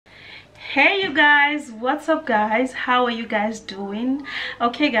Hey you guys, what's up guys? How are you guys doing?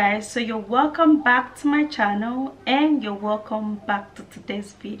 Okay guys, so you're welcome back to my channel and you're welcome back to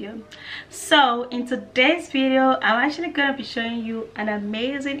today's video. So in today's video, I'm actually going to be showing you an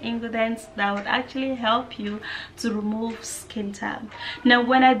amazing ingredient that would actually help you to remove skin tag. Now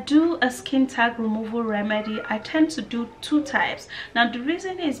when I do a skin tag removal remedy, I tend to do two types. Now the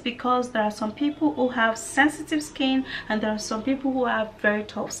reason is because there are some people who have sensitive skin and there are some people who have very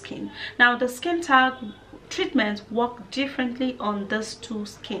tough skin. Now the skin tag treatments work differently on these two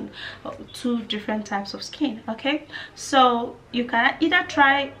different types of skin. Okay, so you can either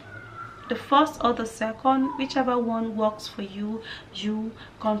try the first or the second, whichever one works for you. You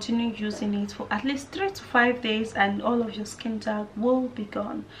continue using it for at least 3 to 5 days and all of your skin tag will be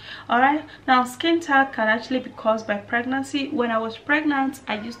gone. All right, now skin tag can actually be caused by pregnancy. When I was pregnant,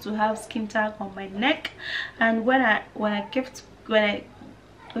 I used to have skin tag on my neck, and when I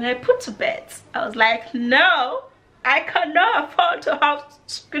put to bed, I was like, no, I cannot afford to have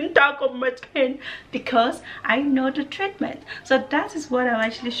skin tag on my skin because I know the treatment. So that is what I'm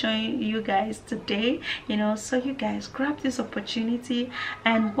actually showing you guys today, you know. So you guys grab this opportunity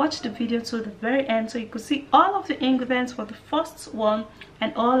and watch the video to the very end so you could see all of the ingredients for the first one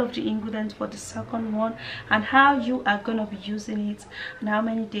and all of the ingredients for the second one, and how you are going to be using it and how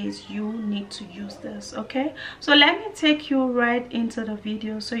many days you need to use this. Okay, so let me take you right into the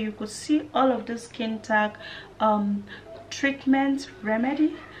video so you could see all of the skin tag treatment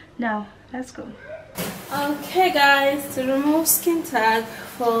remedy. Now let's go. Okay guys, to remove skin tag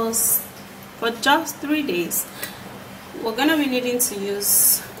for just 3 days, we're gonna be needing to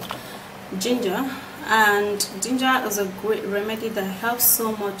use ginger. And ginger is a great remedy that helps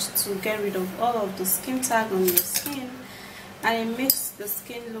so much to get rid of all of the skin tag on your skin, and it makes the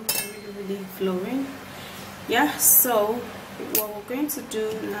skin look really glowing. Yeah, so what we're going to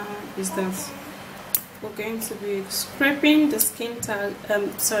do now is that we're going to be scraping the skin tag,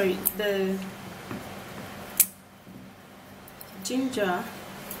 the ginger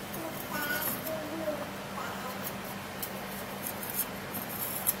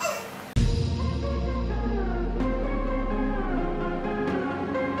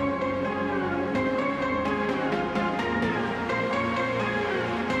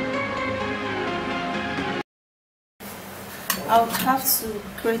I would have to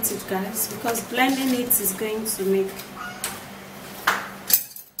grate it guys, because blending it is going to make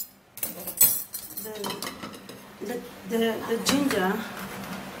the ginger,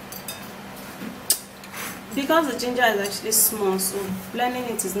 because the ginger is actually small, so blending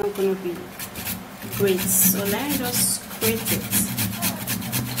it is not going to be great. So let me just grate it.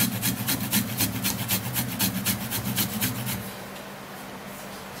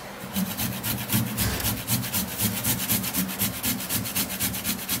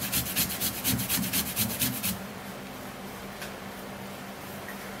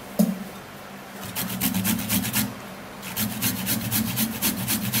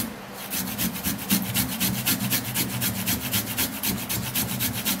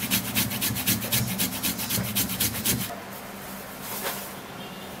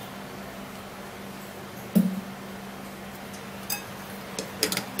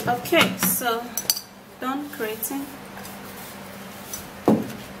 Okay, so done grating,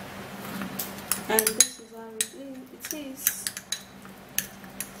 and this is how it is,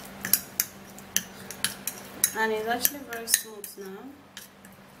 and it's actually very smooth now.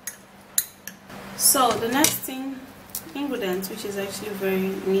 So the next ingredient, which is actually very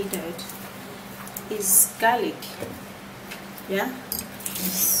needed, is garlic. Yeah,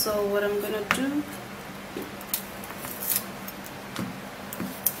 so what I'm gonna do,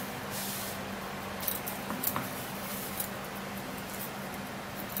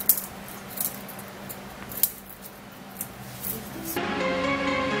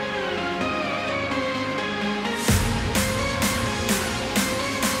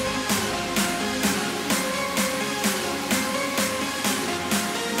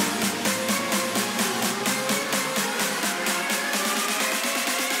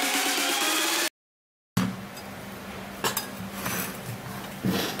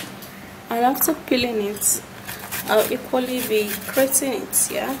 and after peeling it, I'll equally be grating it.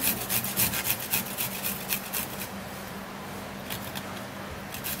 Yeah,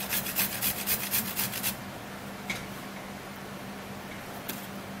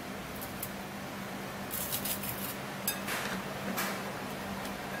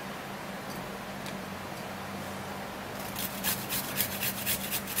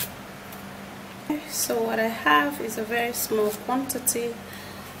 so what I have is a very small quantity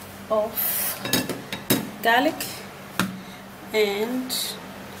of garlic and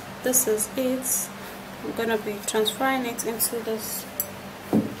this is it. I'm gonna be transferring it into this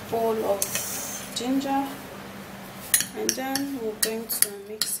bowl of ginger, and then we're going to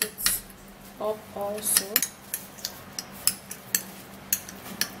mix it up also.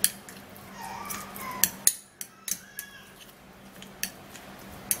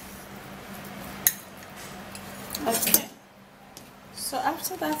 Okay, so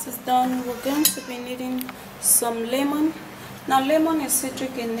after that is done, we're going to be needing some lemon. Now lemon is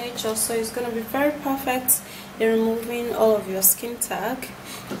citric in nature, so it's going to be very perfect in removing all of your skin tag.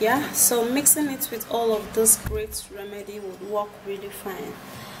 Yeah, so mixing it with all of this great remedy would work really fine.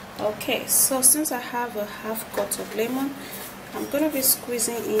 Okay, so since I have a half cup of lemon, I'm going to be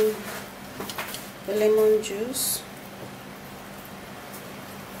squeezing in the lemon juice.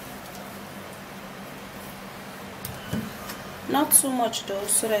 Not too much though,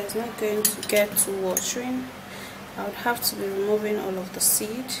 so that it's not going to get too watering. I would have to be removing all of the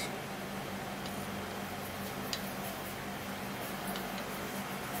seed.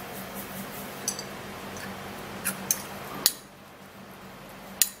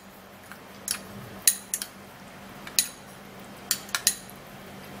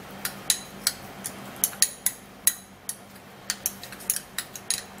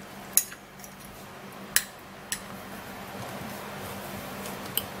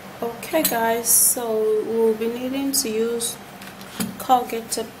 Okay guys, so we'll be needing to use Colgate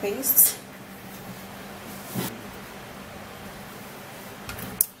toothpaste.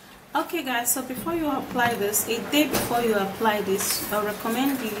 Okay guys, so before you apply this, a day before you apply this, I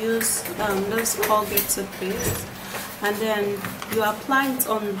recommend you use this Colgate toothpaste, and then you apply it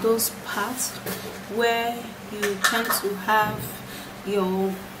on those parts where you tend to have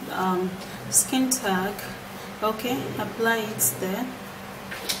your skin tag. Okay, apply it there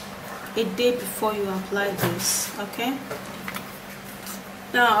a day before you apply this. Okay,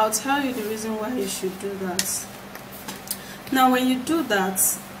 now I'll tell you the reason why you should do that. Now when you do that,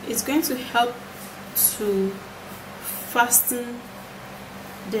 it's going to help to fasten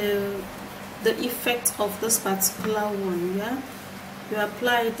the effect of this particular one. Yeah, you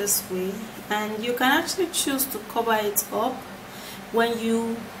apply it this way, and you can actually choose to cover it up. When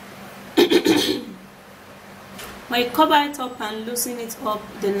you when you cover it up and loosen it up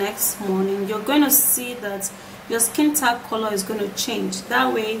the next morning, you're going to see that your skin tag color is going to change.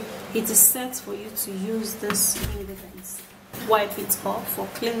 That way it is set for you to use this ingredients. Wipe it off or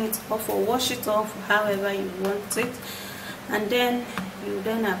clean it off or wash it off however you want it, and then you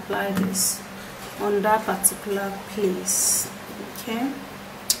then apply this on that particular place. Okay,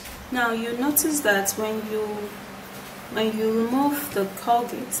 now you notice that when you remove the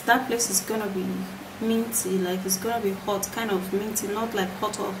Colgate, that place is going to be minty, like it's gonna be hot, kind of minty, not like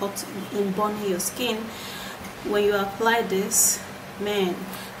hot or hot in burning your skin. When you apply this, man,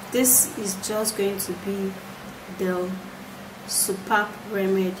 this is just going to be the superb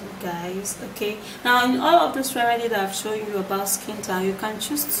remedy, guys. Okay, now in all of this remedy that I've shown you about skin tag, you can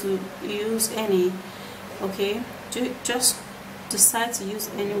choose to use any. Okay, just decide to use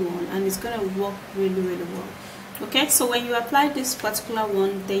any one, and it's gonna work really well. Okay, so when you apply this particular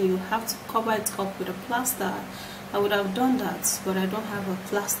one, then you have to cover it up with a plaster. I would have done that, but I don't have a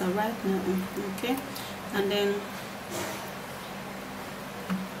plaster right now. Okay, and then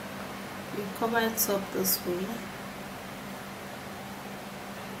you cover it up this way.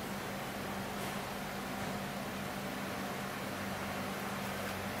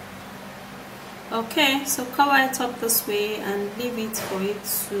 Okay, so cover it up this way and leave it for it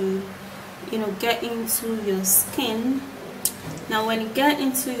to, you know, get into your skin. Now when you get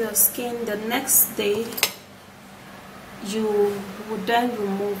into your skin, the next day you would then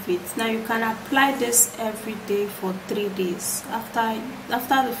remove it. Now you can apply this every day for 3 days. After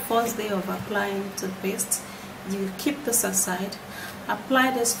the first day of applying the paste, you keep this aside,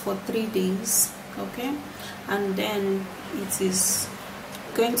 apply this for 3 days. Okay, and then it is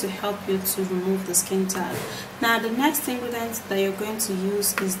going to help you to remove the skin tag. Now the next ingredient that you're going to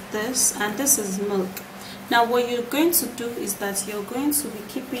use is this, and this is milk. Now what you're going to do is that you're going to be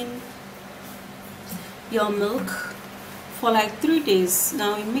keeping your milk for like 3 days.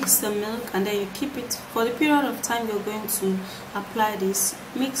 Now you mix the milk and then you keep it for the period of time you're going to apply this.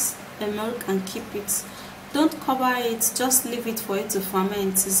 Mix the milk and keep it. Don't cover it, just leave it for it to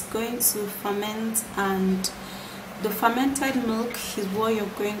ferment. It's going to ferment, and the fermented milk is what you're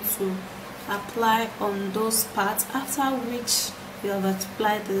going to apply on those parts, after which you have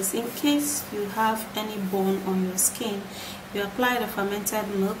applied this. In case you have any burn on your skin, you apply the fermented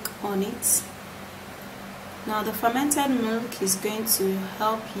milk on it. Now the fermented milk is going to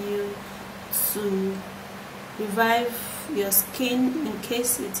help you to revive your skin, in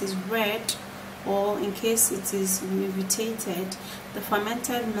case it is red or in case it is irritated, the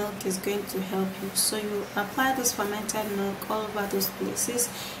fermented milk is going to help you. So you apply this fermented milk all over those places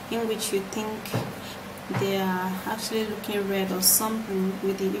in which you think they are actually looking red or something,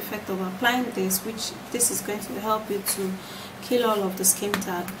 with the effect of applying this, which this is going to help you to kill all of the skin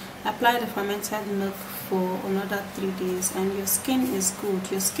tag. Apply the fermented milk for another 3 days and your skin is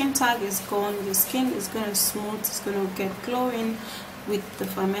good. Your skin tag is gone, your skin is going to smooth, it's going to get glowing with the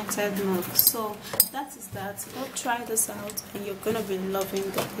fermented milk. So that is that. Go try this out and you're going to be loving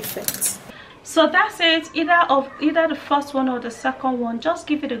the effects. So that's it. Either the first one or the second one, just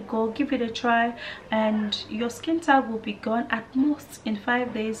give it a go, give it a try, and your skin tag will be gone. At most in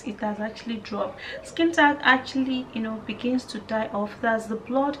 5 days it has actually dropped. Skin tag actually, you know, begins to die off as the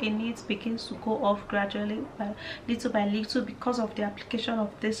blood in it begins to go off gradually, little by little, because of the application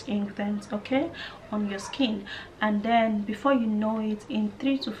of this ingredient, okay, on your skin. And then before you know it, in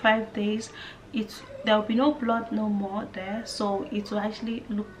 3 to 5 days, there will be no blood no more there, so it will actually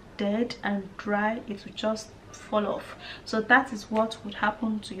look dead and dry. It will just fall off. So that is what would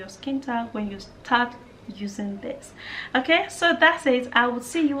happen to your skin tag when you start using this. Okay, so that's it. I will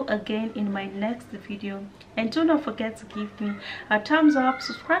see you again in my next video, and do not forget to give me a thumbs up,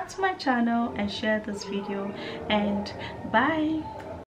 subscribe to my channel, and share this video. And bye.